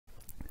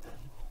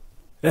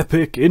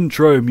Epic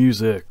intro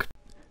music.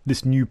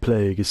 This new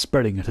plague is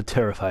spreading at a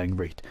terrifying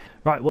rate.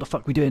 Right, what the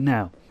fuck are we doing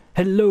now?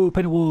 Hello,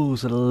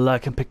 Pennywalls,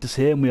 Lycaon Pictus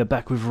here, and we are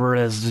back with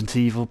Resident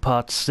Evil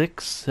Part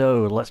 6.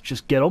 So let's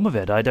just get on with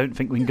it. I don't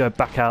think we can go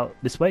back out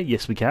this way.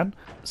 Yes, we can.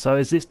 So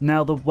is this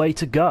now the way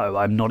to go?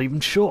 I'm not even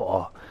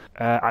sure.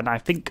 And I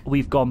think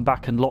we've gone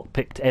back and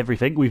lockpicked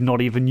everything. We've not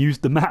even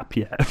used the map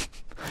yet.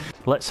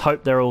 Let's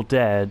hope they're all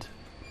dead.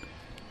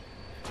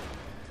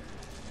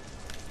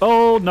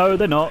 Oh, no,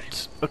 they're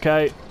not.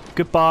 Okay,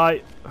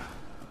 goodbye.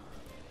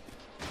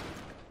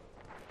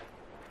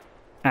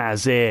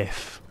 As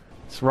if.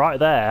 It's right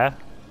there.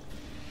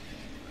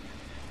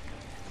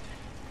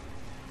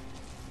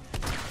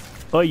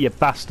 Oh, you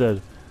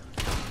bastard.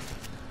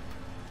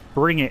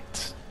 Bring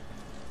it.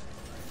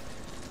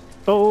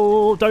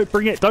 Oh, don't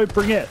bring it, don't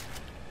bring it.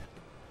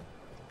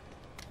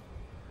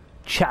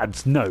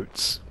 Chad's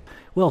notes.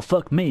 Well,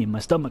 fuck me, my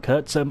stomach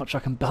hurts so much I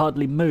can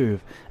hardly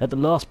move. At the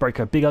last break,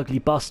 a big ugly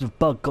bastard of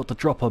bug got the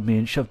drop on me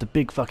and shoved a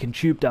big fucking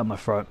tube down my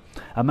throat.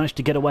 I managed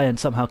to get away and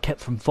somehow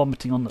kept from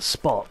vomiting on the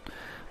spot.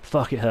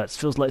 Fuck, it hurts.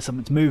 Feels like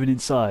something's moving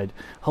inside,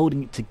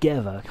 holding it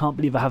together. I can't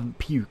believe I haven't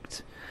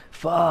puked.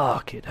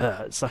 Fuck, it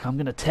hurts. Like I'm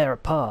gonna tear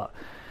apart.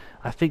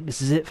 I think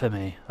this is it for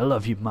me. I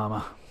love you,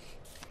 mama.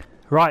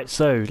 Right,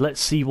 so let's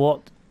see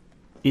what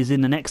is in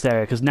the next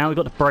area, because now we've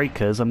got the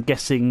breakers. I'm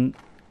guessing...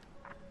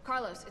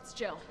 Carlos, it's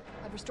Jill.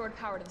 I've restored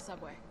power to the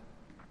subway.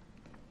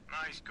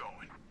 Nice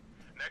going.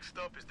 Next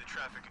up is the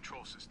traffic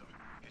control system.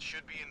 It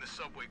should be in the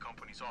subway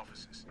company's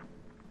offices.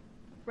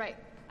 Right.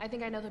 I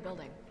think I know the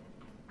building.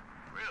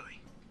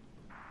 Really?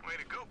 Way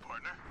to go,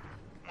 partner.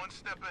 One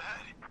step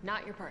ahead.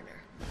 Not your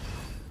partner.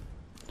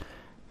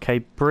 Okay,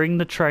 bring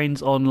the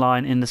trains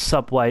online in the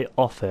subway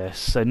office.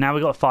 So now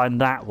we've got to find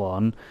that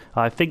one.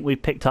 I think we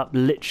picked up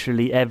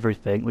literally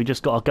everything. We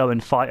just got to go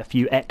and fight a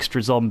few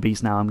extra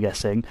zombies now, I'm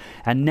guessing.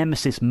 And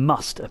Nemesis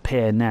must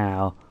appear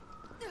now.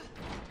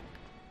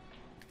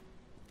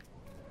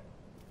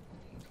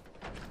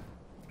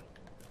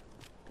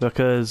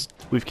 Because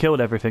we've killed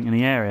everything in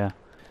the area.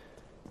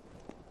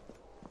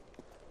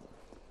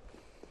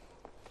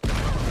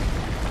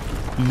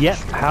 Yep,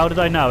 how did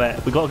I know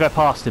it? We got to go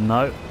past him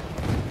though.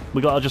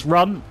 We got to just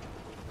run.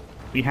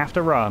 We have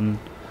to run.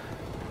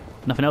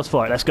 Nothing else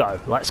for it. Let's go.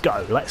 Let's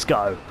go. Let's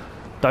go.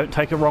 Don't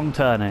take a wrong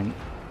turning.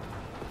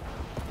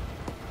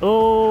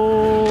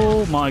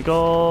 Oh my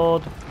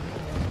god.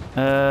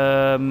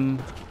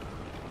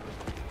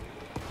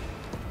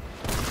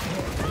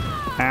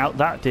 Out.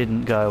 That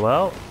didn't go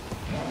well.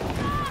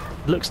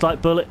 Looks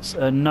like bullets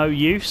are no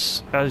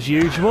use as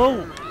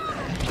usual.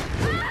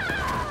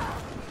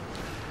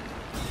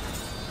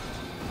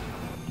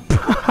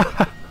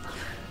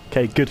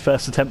 Okay, good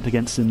first attempt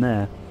against him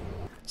there.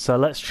 So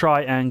let's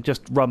try and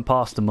just run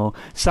past them all.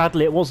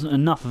 Sadly, it wasn't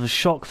enough of a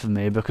shock for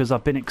me because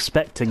I've been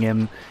expecting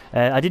him.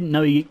 I didn't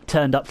know he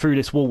turned up through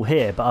this wall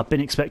here, but I've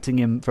been expecting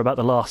him for about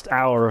the last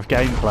hour of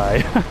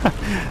gameplay.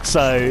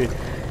 So,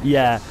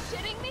 yeah.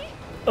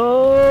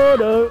 Oh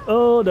no,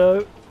 oh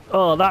no.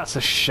 Oh, that's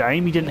a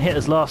shame. He didn't hit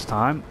us last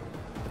time.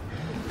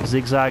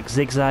 Zigzag,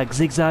 zigzag,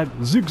 zigzag,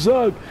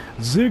 zigzag,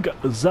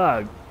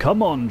 zigzag.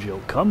 Come on,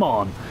 Jill, come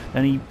on.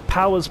 And he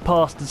powers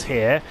past us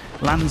here,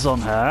 lands on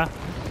her.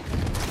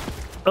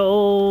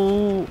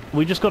 Oh,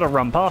 we just got to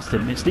run past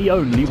him. It's the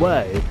only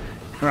way.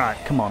 Right,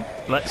 come on.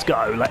 Let's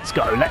go, let's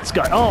go, let's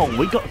go. Oh,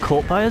 we got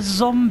caught by a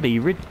zombie.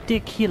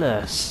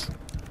 Ridiculous.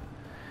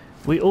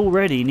 We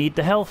already need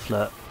the health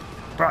alert.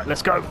 Right,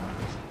 let's go.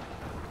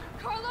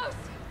 Carlos!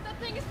 That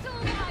thing is still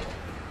alive!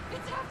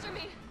 It's after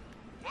me!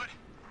 What?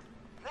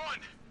 Run!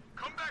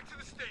 Come back to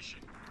the station.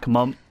 Come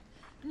on.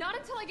 Not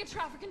until I get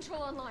traffic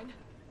control online.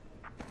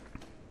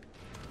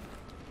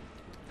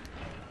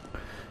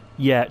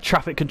 Yeah,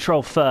 traffic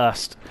control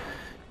first.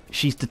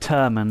 She's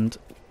determined.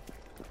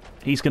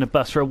 He's going to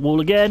bust through a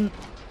wall again.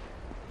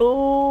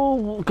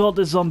 Oh, God,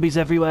 there's zombies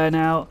everywhere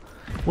now.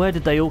 Where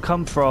did they all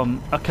come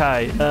from?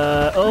 Okay,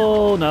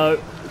 oh, no.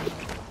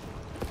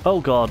 Oh,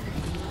 God.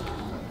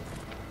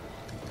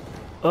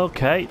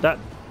 Okay, that...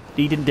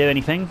 He didn't do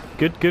anything.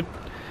 Good, good.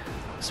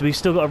 So we've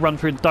still got to run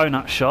through the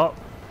donut shop.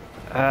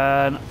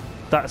 And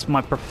that's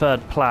my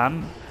preferred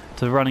plan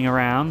to running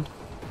around.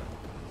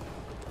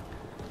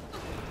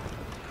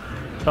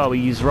 Oh,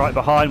 he's right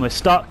behind. We're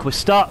stuck. We're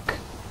stuck.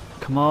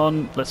 Come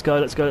on. Let's go.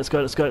 Let's go. Let's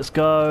go. Let's go. Let's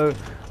go.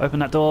 Open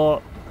that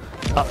door.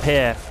 Up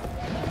here.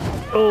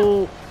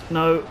 Oh,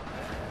 no.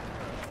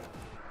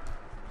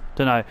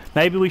 Don't know.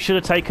 Maybe we should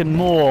have taken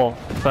more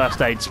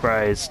first aid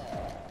sprays.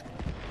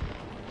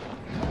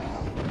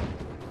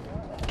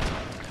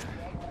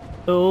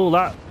 Oh,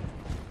 that...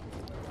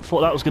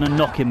 Thought that was going to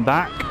knock him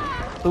back.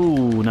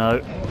 Oh,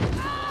 no.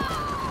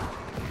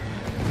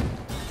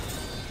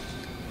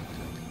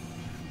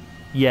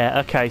 Yeah,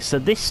 okay, so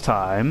this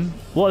time,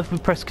 what if we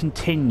press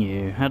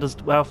continue? How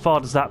far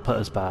does that put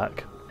us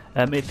back?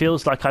 It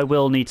feels like I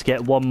will need to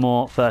get one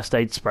more first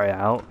aid spray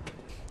out.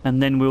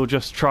 And then we'll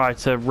just try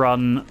to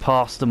run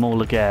past them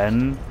all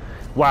again.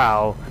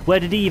 Wow, where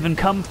did he even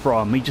come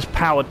from? He just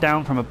powered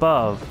down from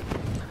above.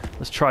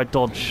 Let's try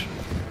dodge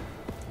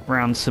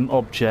around some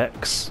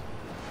objects.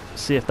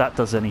 See if that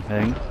does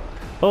anything.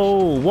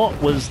 Oh,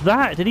 what was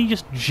that? Did he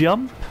just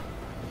jump?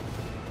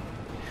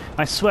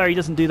 I swear he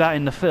doesn't do that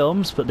in the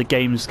films, but the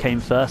games came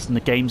first and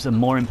the games are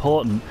more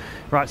important.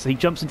 Right, so he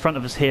jumps in front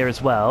of us here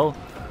as well.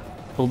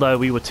 Although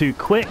we were too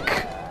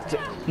quick.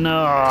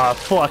 No, I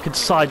thought I could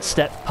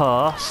sidestep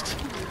past.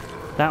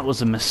 That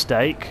was a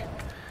mistake.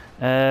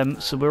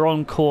 So we're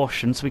on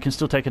caution, so we can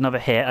still take another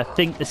hit. I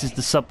think this is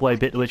the subway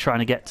bit that we're trying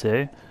to get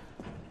to.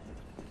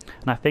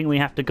 And I think we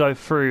have to go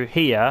through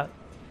here.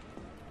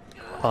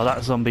 Oh,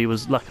 that zombie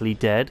was luckily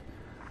dead.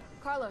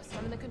 Carlos,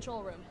 I'm in the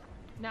control room.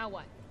 Now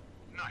what?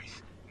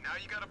 Nice. Now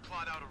you gotta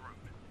plot out a route.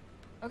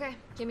 Okay,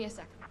 give me a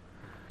sec.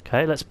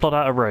 Okay, let's plot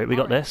out a route. We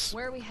got Alright, this.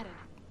 Where are we headed?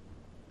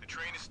 The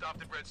train is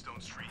stopped at Redstone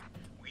Street.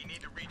 We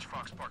need to reach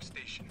Fox Park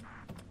Station.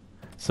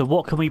 So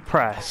what can we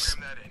press?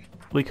 Program that in.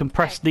 We can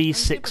press Hey, these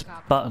I'm 6 super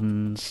cop.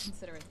 buttons.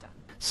 Consider it done.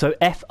 So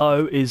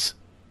FO is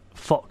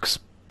Fox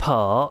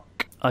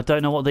Park. I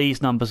don't know what these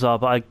numbers are,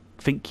 but I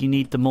think you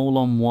need them all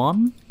on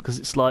one because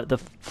it's like the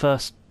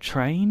first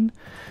train.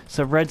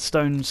 So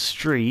Redstone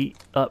Street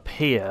up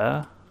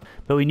here,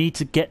 but we need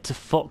to get to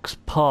Fox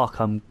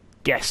Park, I'm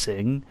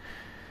guessing.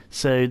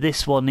 So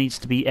this one needs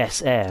to be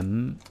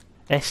SM.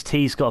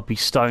 ST's got to be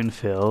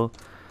Stonefill,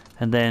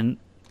 and then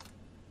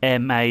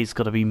MA's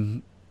got to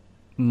be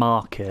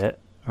Market,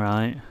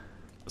 right?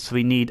 So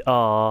we need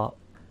RA,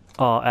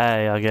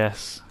 I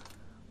guess.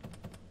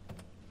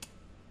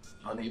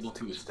 Unable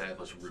to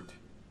establish route.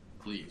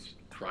 Please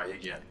try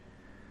again.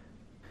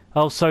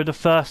 Oh, so the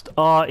first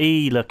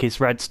RE look is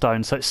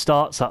Redstone, so it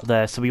starts up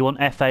there. So we want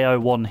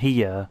FAO1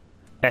 here,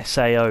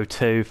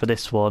 SAO2 for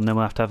this one. Then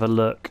we'll have to have a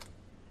look.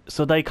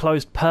 So they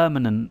closed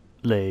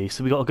permanently.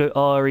 So we got to go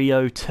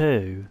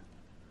REO2.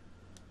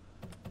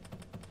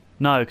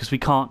 No, because we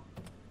can't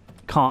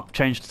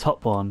change the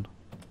top one.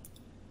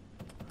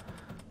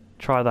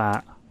 Try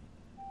that.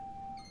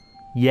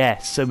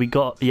 Yes. So we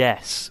got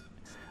yes.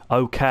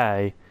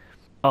 Okay.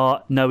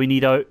 No, we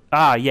need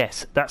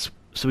yes. That's.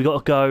 So we got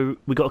to go.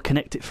 We got to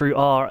connect it through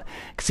R.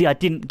 See, I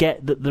didn't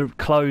get that the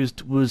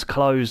closed was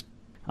closed.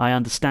 I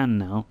understand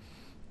now.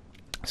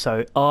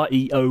 So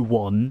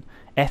REO1,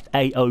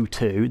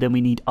 FAO2. Then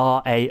we need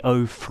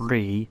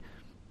RAO3.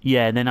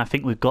 Yeah. And then I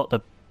think we've got the.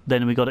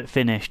 Then we got it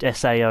finished.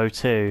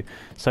 SAO2.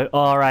 So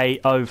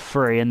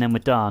RAO3, and then we're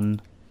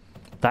done.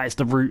 That is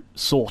the route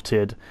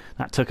sorted.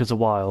 That took us a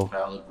while.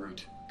 Valid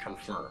route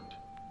confirmed.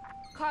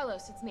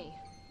 Carlos, it's me.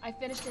 I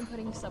finished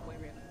inputting the subway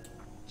route.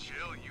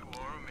 Jill, you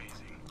are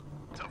amazing.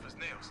 Tough as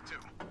nails, too.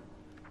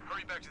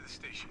 Hurry back to the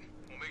station.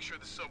 We'll make sure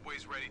the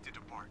subway's ready to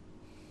depart.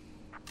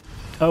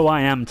 Oh,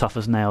 I am tough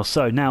as nails.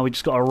 So now we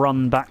just got to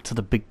run back to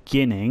the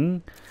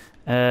beginning.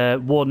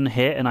 One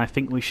hit, and I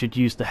think we should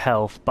use the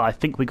health. But I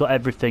think we got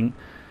everything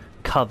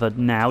covered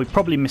now. We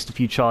probably missed a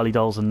few Charlie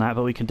dolls in that,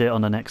 but we can do it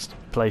on the next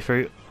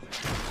playthrough.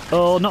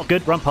 Oh, not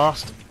good. Run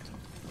past.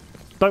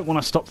 Don't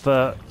want to stop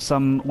for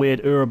some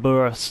weird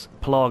Ouroboros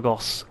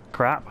Plagos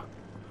crap.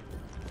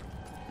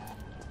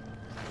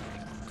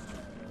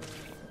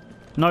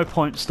 No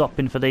point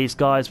stopping for these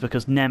guys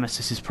because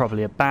Nemesis is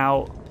probably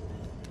about.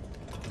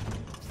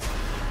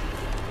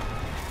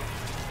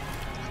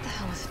 What the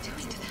hell was it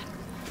doing to them?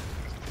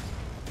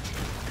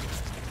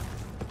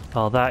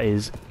 Oh, that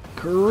is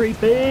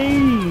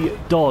creepy!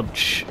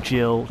 Dodge,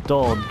 Jill,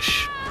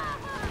 dodge.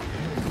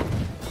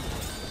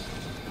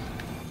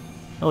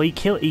 Oh,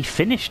 he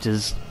finished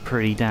us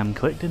pretty damn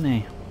quick, didn't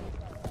he?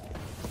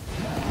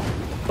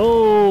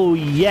 Oh,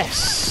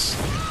 yes!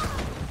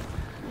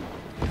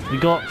 We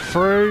got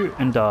through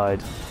and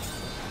died.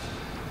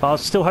 But I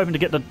was still hoping to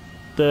get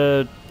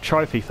the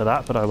trophy for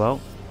that, but oh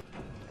well.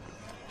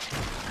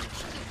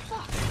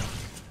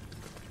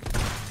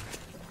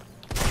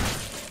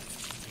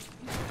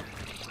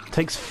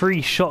 Takes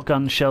 3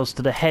 shotgun shells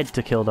to the head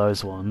to kill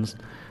those ones.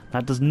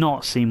 That does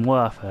not seem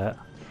worth it.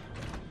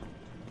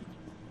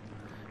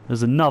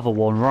 There's another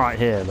one right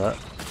here, look.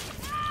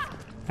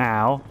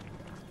 Ow.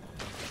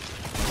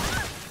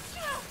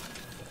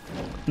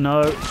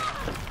 No.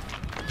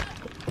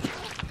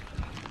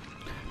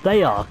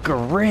 They are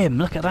grim,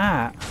 look at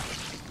that.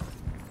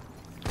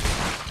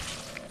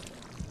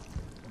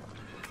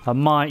 I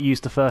might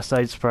use the first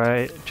aid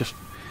spray, just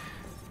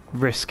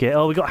risk it.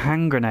 Oh, we got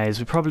hand grenades.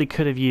 We probably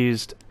could have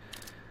used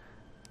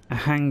a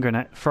hand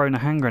grenade, thrown a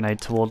hand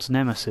grenade towards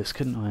Nemesis,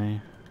 couldn't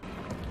we?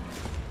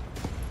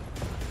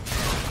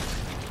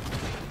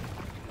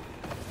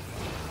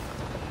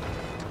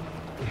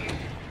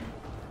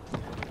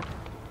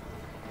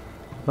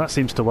 That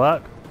seems to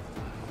work.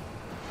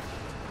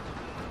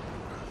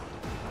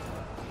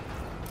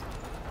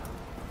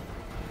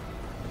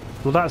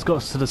 Well, that's got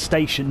us to the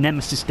station.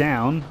 Nemesis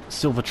down.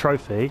 Silver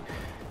trophy.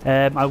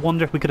 I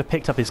wonder if we could have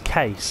picked up his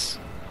case.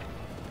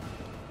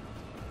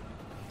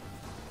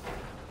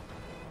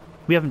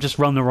 We haven't just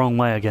run the wrong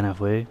way again,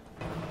 have we?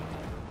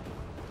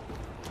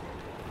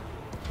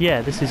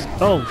 Yeah, this is...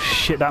 Oh,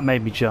 shit, that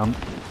made me jump.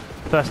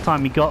 First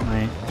time he got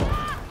me.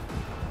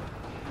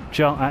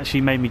 Jump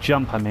actually made me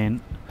jump, I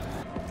mean.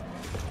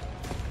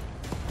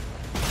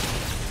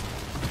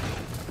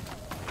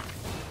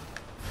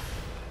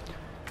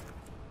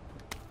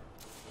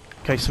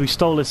 Okay, so we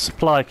stole his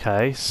supply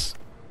case.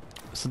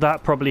 So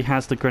that probably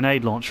has the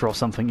grenade launcher or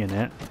something in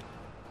it.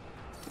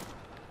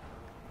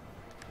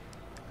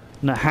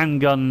 No,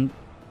 handgun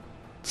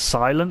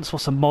silence?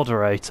 What's a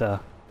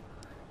moderator?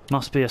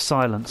 Must be a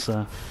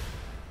silencer.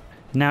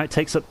 Now it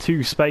takes up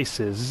 2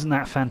 spaces. Isn't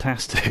that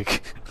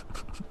fantastic?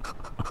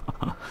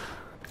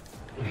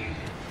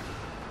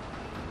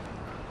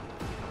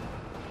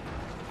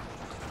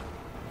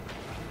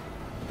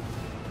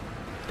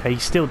 Okay,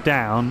 he's still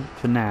down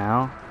for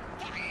now.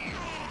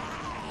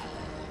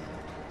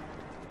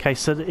 Okay,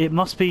 so it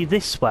must be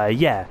this way,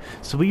 yeah.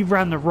 So we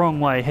ran the wrong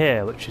way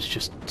here, which is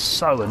just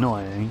so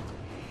annoying.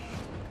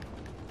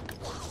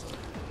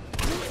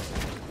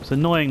 It's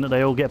annoying that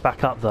they all get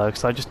back up though,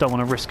 because I just don't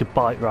want to risk a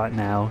bite right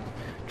now.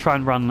 Try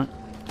and run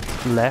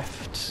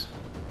left.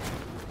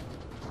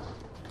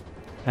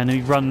 And we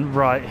run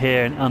right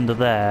here and under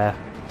there.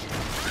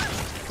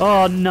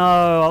 Oh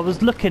no, I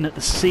was looking at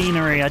the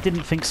scenery. I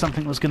didn't think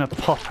something was going to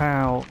pop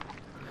out.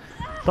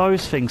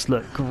 Those things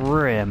look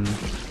grim.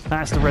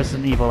 That's the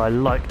Resident Evil I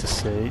like to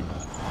see.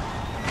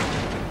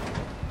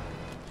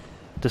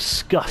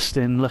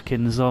 Disgusting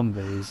looking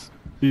zombies.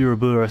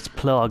 Ouroboros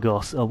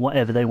Plagos, or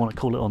whatever they want to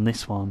call it on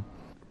this one.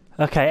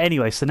 Okay,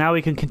 anyway, so now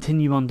we can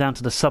continue on down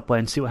to the subway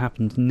and see what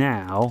happens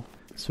now.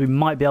 So we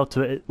might be able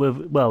to...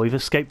 Well, we've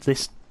escaped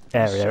this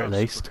area at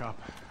least. Cop.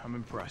 I'm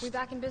impressed. We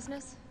back in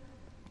business?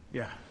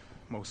 Yeah,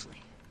 mostly.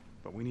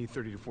 But we need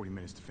 30 to 40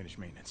 minutes to finish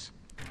maintenance.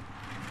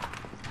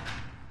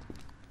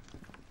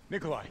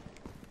 Nikolai,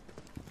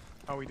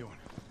 how are we doing?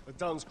 The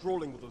town's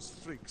crawling with those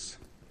freaks.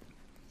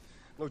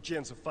 No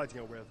chance of fighting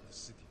our way out of the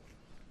city.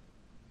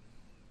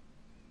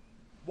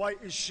 Why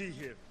is she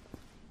here?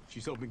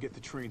 She's helping get the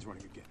trains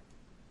running again.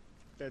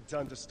 Bad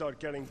time to start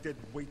carrying dead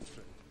weight,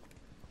 friend.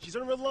 She's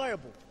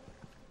unreliable.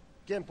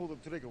 Can't pull the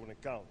trigger when it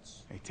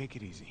counts. Hey, take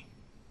it easy.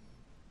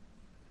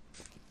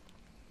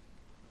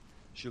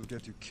 She'll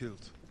get you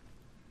killed.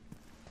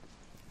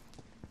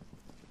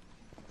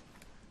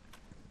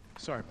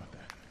 Sorry about that.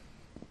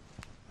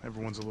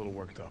 Everyone's a little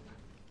worked up.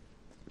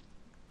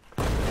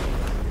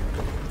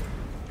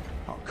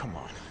 Oh, come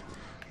on.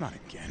 Not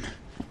again.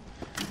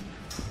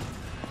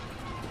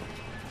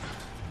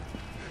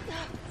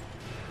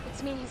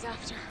 It's me he's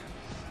after.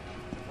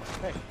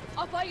 Hey.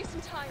 I'll buy you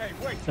some time. Hey,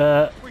 wait.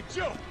 Wait,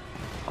 Jill.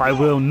 I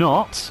will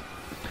not.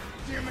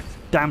 Damn it.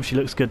 Damn, she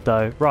looks good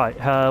though. Right,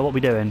 what are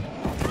we doing?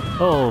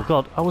 Oh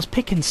god, I was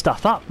picking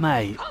stuff up,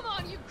 mate. Come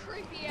on, you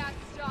creepy ass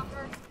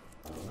stalker.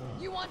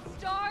 You want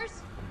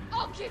stars?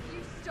 I'll give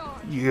you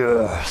stars.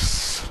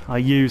 Yes. I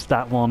used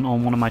that one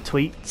on one of my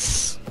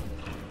tweets.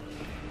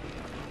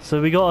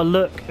 So we gotta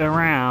look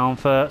around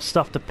for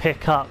stuff to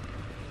pick up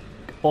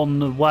on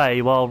the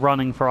way while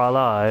running for our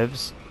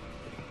lives.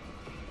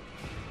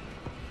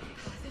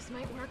 This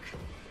might work.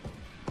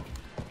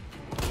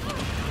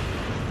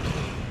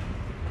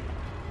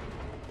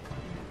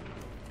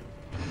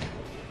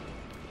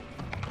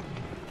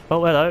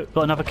 Oh, hello.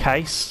 Got another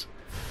case.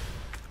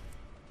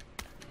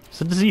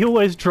 So does he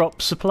always drop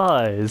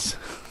supplies?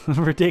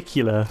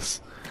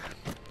 Ridiculous.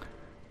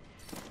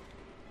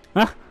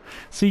 Huh?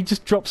 So he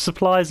just drops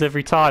supplies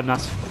every time.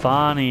 That's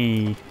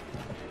funny.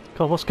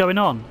 God, what's going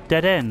on?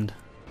 Dead end.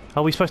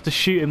 Are we supposed to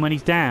shoot him when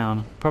he's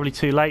down? Probably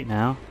too late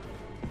now.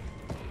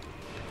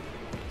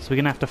 So we're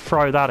going to have to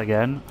throw that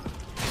again.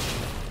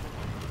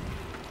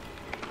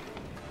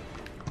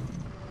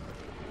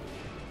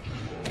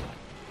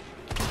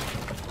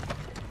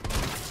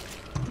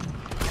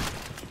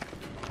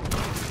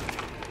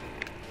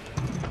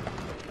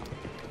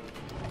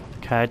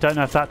 Okay, I don't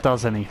know if that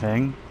does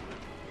anything.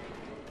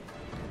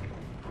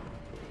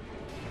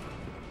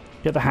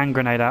 Get the hand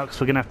grenade out because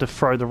we're going to have to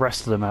throw the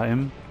rest of them at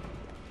him.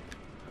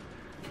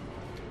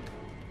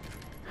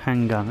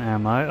 Handgun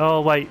ammo.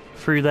 Oh wait,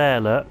 through there,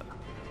 look.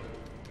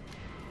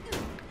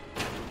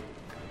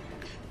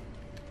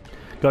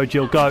 Go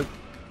Jill, go.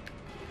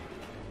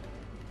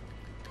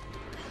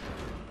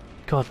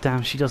 God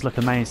damn, she does look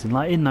amazing.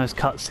 Like in those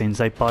cutscenes,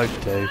 they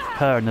both do.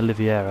 Her and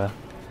Oliveira.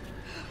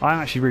 I'm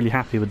actually really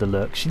happy with the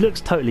look. She looks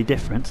totally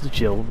different to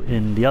Jill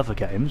in the other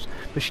games,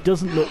 but she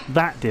doesn't look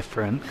that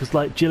different because,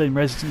 like, Jill in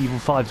Resident Evil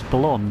 5's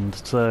blonde,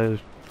 so.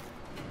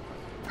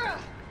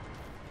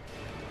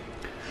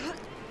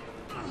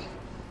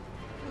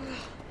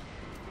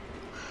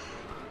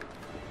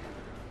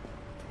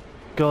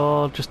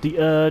 God, just the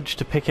urge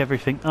to pick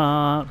everything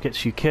up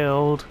gets you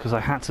killed because I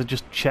had to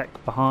just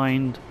check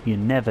behind. You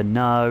never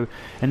know.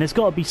 And there's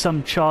got to be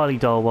some Charlie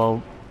doll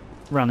while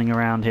running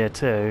around here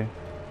too.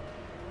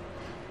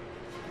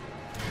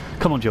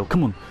 Come on, Jill,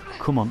 come on.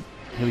 Come on.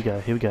 Here we go,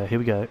 here we go, here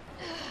we go.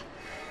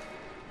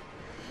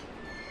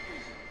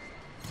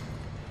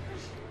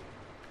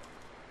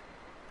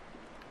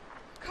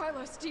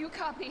 Carlos, do you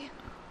copy?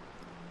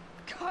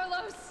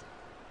 Carlos!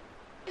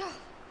 Oh,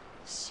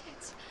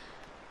 shit.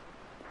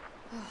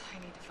 Oh, I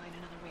need to find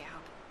another way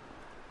out.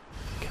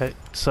 Okay,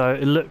 so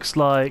it looks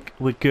like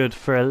we're good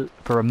for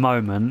a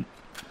moment.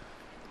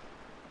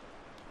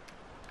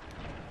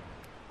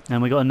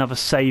 And we got another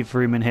save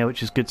room in here,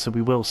 which is good, so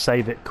we will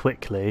save it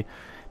quickly.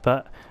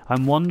 But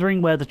I'm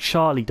wondering where the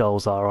Charlie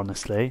dolls are,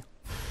 honestly.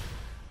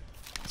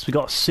 So we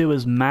got a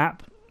sewers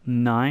map.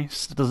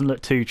 Nice. It doesn't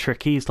look too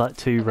tricky. It's like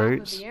 2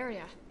 routes. The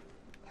area.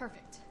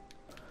 Perfect.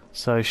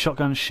 So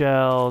shotgun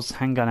shells,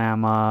 handgun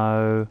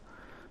ammo,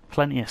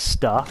 plenty of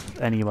stuff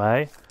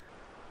anyway.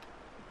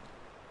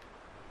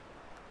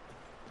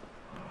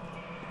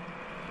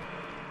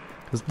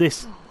 Because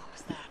this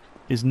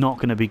is not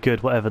going to be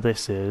good, whatever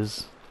this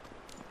is.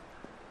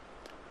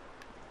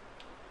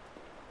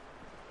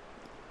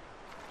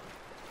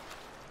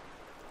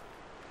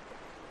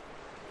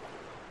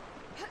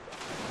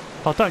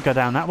 Oh, don't go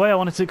down that way. I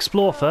wanted to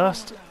explore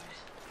first.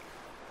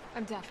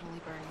 I'm definitely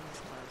burning these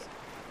clothes.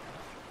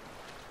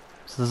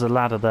 So there's a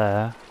ladder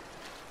there.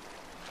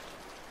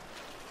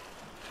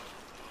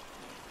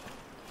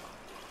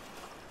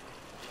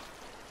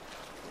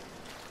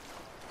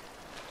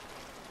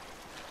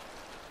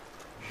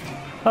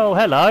 Oh,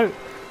 hello.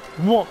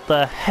 What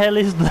the hell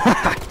is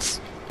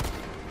that?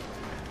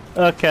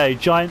 Okay,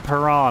 giant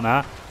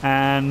piranha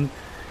and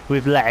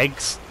with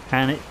legs,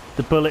 and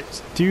the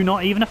bullets do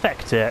not even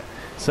affect it.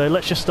 So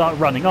let's just start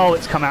running. Oh,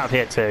 it's come out of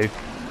here too.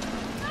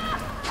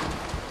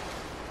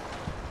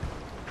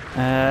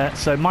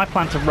 So my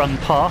plan to run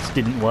past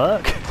didn't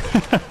work.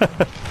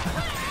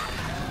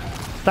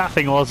 That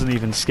thing wasn't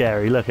even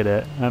scary, look at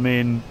it. I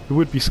mean, it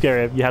would be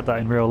scary if you had that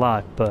in real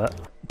life, but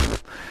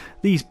pff,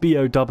 these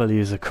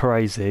BOWs are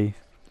crazy.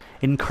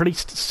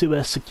 Increased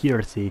sewer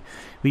security.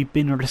 We've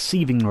been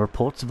receiving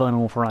reports of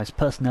unauthorized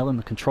personnel in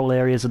the control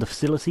areas of the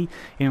facility.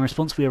 In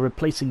response, we are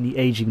replacing the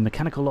aging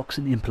mechanical locks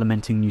and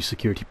implementing new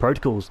security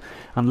protocols.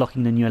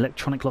 Unlocking the new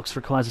electronic locks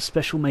requires a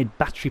special-made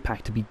battery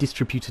pack to be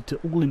distributed to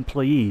all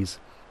employees.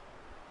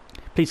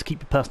 Please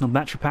keep your personal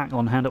battery pack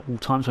on hand at all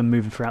times when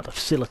moving throughout the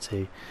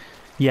facility.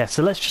 Yeah,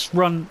 so let's just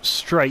run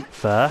straight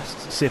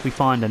first, see if we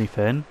find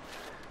anything.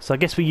 So I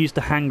guess we used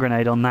the hand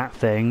grenade on that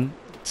thing,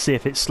 see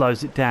if it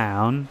slows it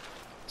down.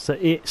 So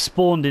it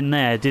spawned in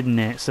there, didn't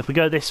it? So if we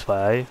go this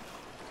way...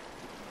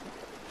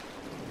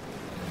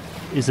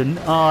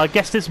 Oh, I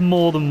guess there's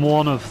more than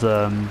one of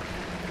them.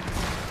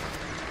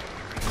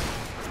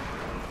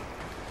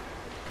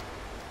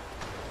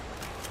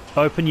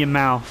 Open your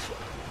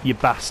mouth, you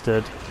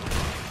bastard.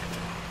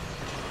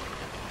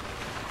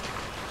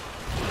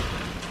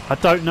 I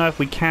don't know if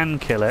we can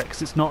kill it,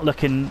 because it's not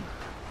looking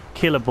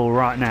killable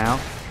right now.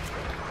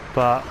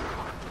 But...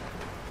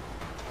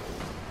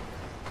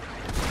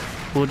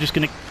 we're just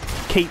going to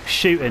keep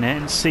shooting it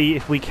and see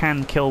if we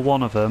can kill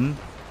one of them.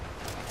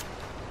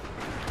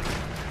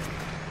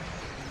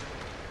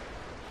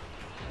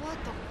 What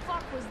the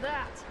fuck was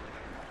that?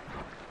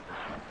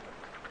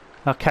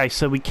 Okay,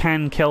 so we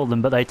can kill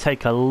them, but they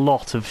take a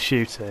lot of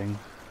shooting.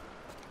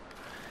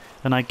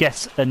 And I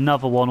guess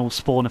another one will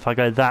spawn if I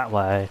go that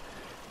way.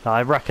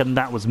 I reckon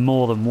that was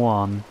more than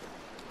one.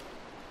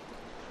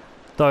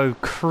 Though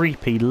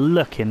creepy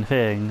looking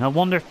thing. I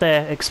wonder if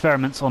they're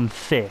experiments on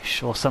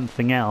fish or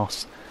something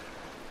else.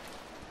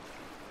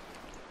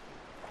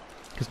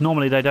 Because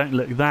normally they don't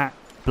look that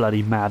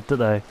bloody mad, do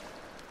they?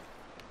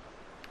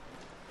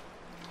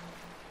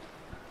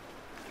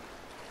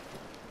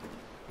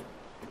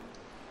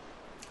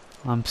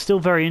 I'm still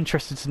very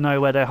interested to know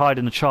where they're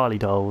hiding the Charlie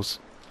dolls.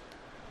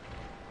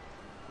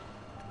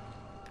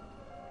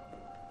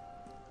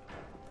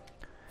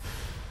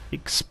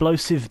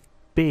 Explosive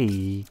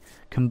B.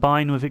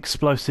 Combine with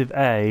explosive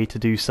A to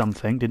do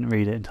something. Didn't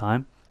read it in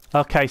time.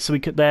 Okay, so we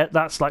could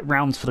that's like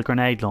rounds for the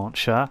grenade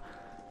launcher.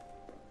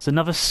 It's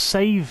another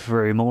save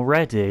room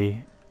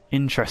already.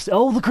 Interesting.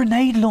 Oh, the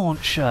grenade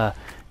launcher!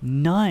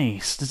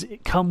 Nice. Does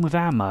it come with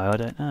ammo? I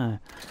don't know.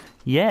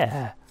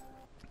 Yeah.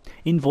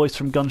 Invoice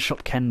from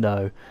Gunshop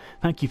Kendo.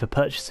 Thank you for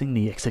purchasing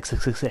the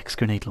XXXX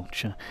grenade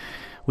launcher.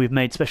 We've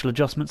made special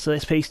adjustments to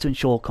this piece to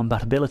ensure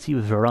compatibility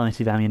with a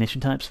variety of ammunition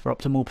types. For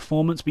optimal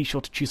performance, be sure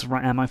to choose the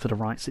right ammo for the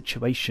right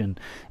situation.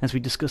 As we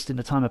discussed in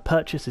the time of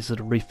purchase, this is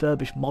a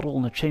refurbished model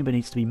and the chamber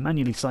needs to be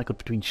manually cycled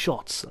between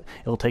shots.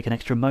 It'll take an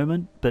extra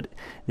moment, but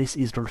this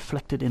is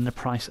reflected in the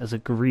price as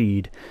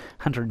agreed.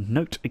 Handwritten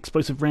note: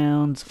 explosive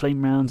rounds,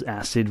 flame rounds,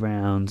 acid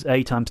rounds,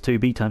 A times 2,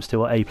 B times 2,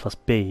 or A plus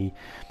B.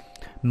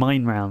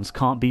 Mine rounds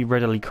can't be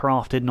readily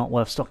crafted, not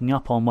worth stocking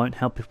up on, won't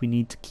help if we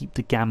need to keep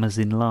the gammas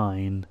in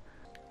line.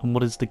 And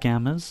what is the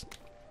gammas?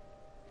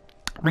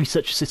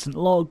 Research assistant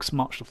logs,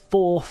 March the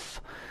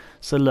 4th.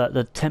 So look,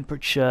 the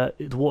temperature,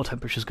 the water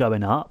temperature's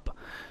going up.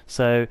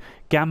 So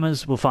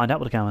gammas, we'll find out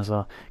what the gammas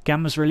are.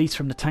 Gammas released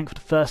from the tank for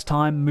the first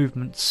time,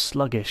 movement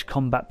sluggish,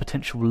 combat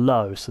potential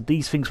low. So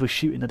these things we're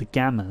shooting are the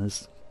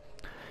gammas.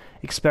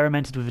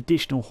 Experimented with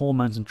additional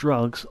hormones and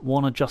drugs.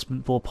 One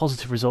adjustment bore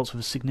positive results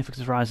with a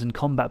significant rise in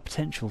combat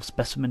potential.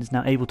 Specimen is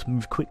now able to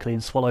move quickly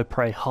and swallow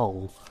prey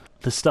whole.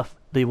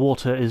 The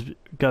water is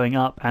going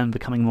up and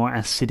becoming more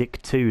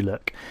acidic too,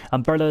 look.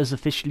 Umbrella has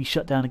officially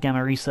shut down the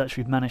gamma research.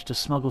 We've managed to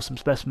smuggle some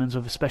specimens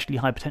with especially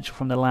high potential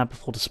from the lab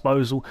before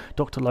disposal.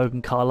 Dr.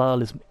 Logan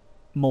Carlisle is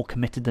more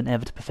committed than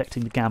ever to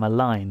perfecting the gamma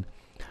line.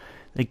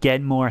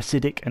 Again, more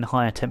acidic and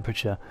higher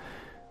temperature.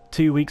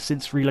 2 weeks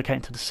since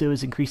relocating to the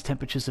sewers, increased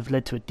temperatures have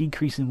led to a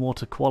decrease in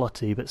water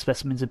quality, but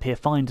specimens appear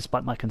fine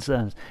despite my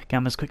concerns.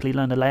 Gamma's quickly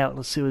learned the layout of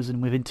the sewers,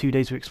 and within 2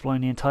 days we're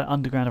exploring the entire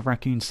underground of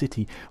Raccoon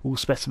City. All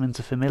specimens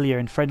are familiar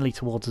and friendly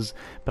towards us,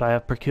 but I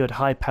have procured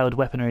high-powered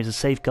weaponry as a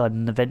safeguard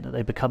in the event that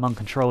they become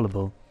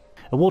uncontrollable.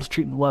 A water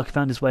treatment worker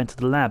found his way into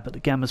the lab, but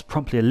the Gammas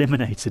promptly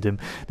eliminated him.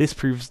 This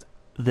proves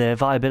their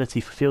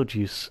viability for field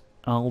use.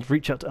 I'll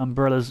reach out to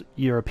Umbrella's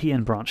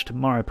European branch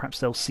tomorrow. Perhaps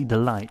they'll see the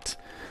light.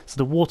 So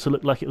the water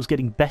looked like it was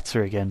getting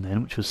better again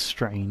then, which was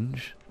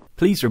strange.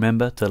 Please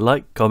remember to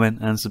like, comment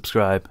and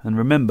subscribe. And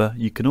remember,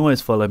 you can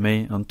always follow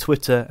me on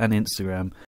Twitter and Instagram.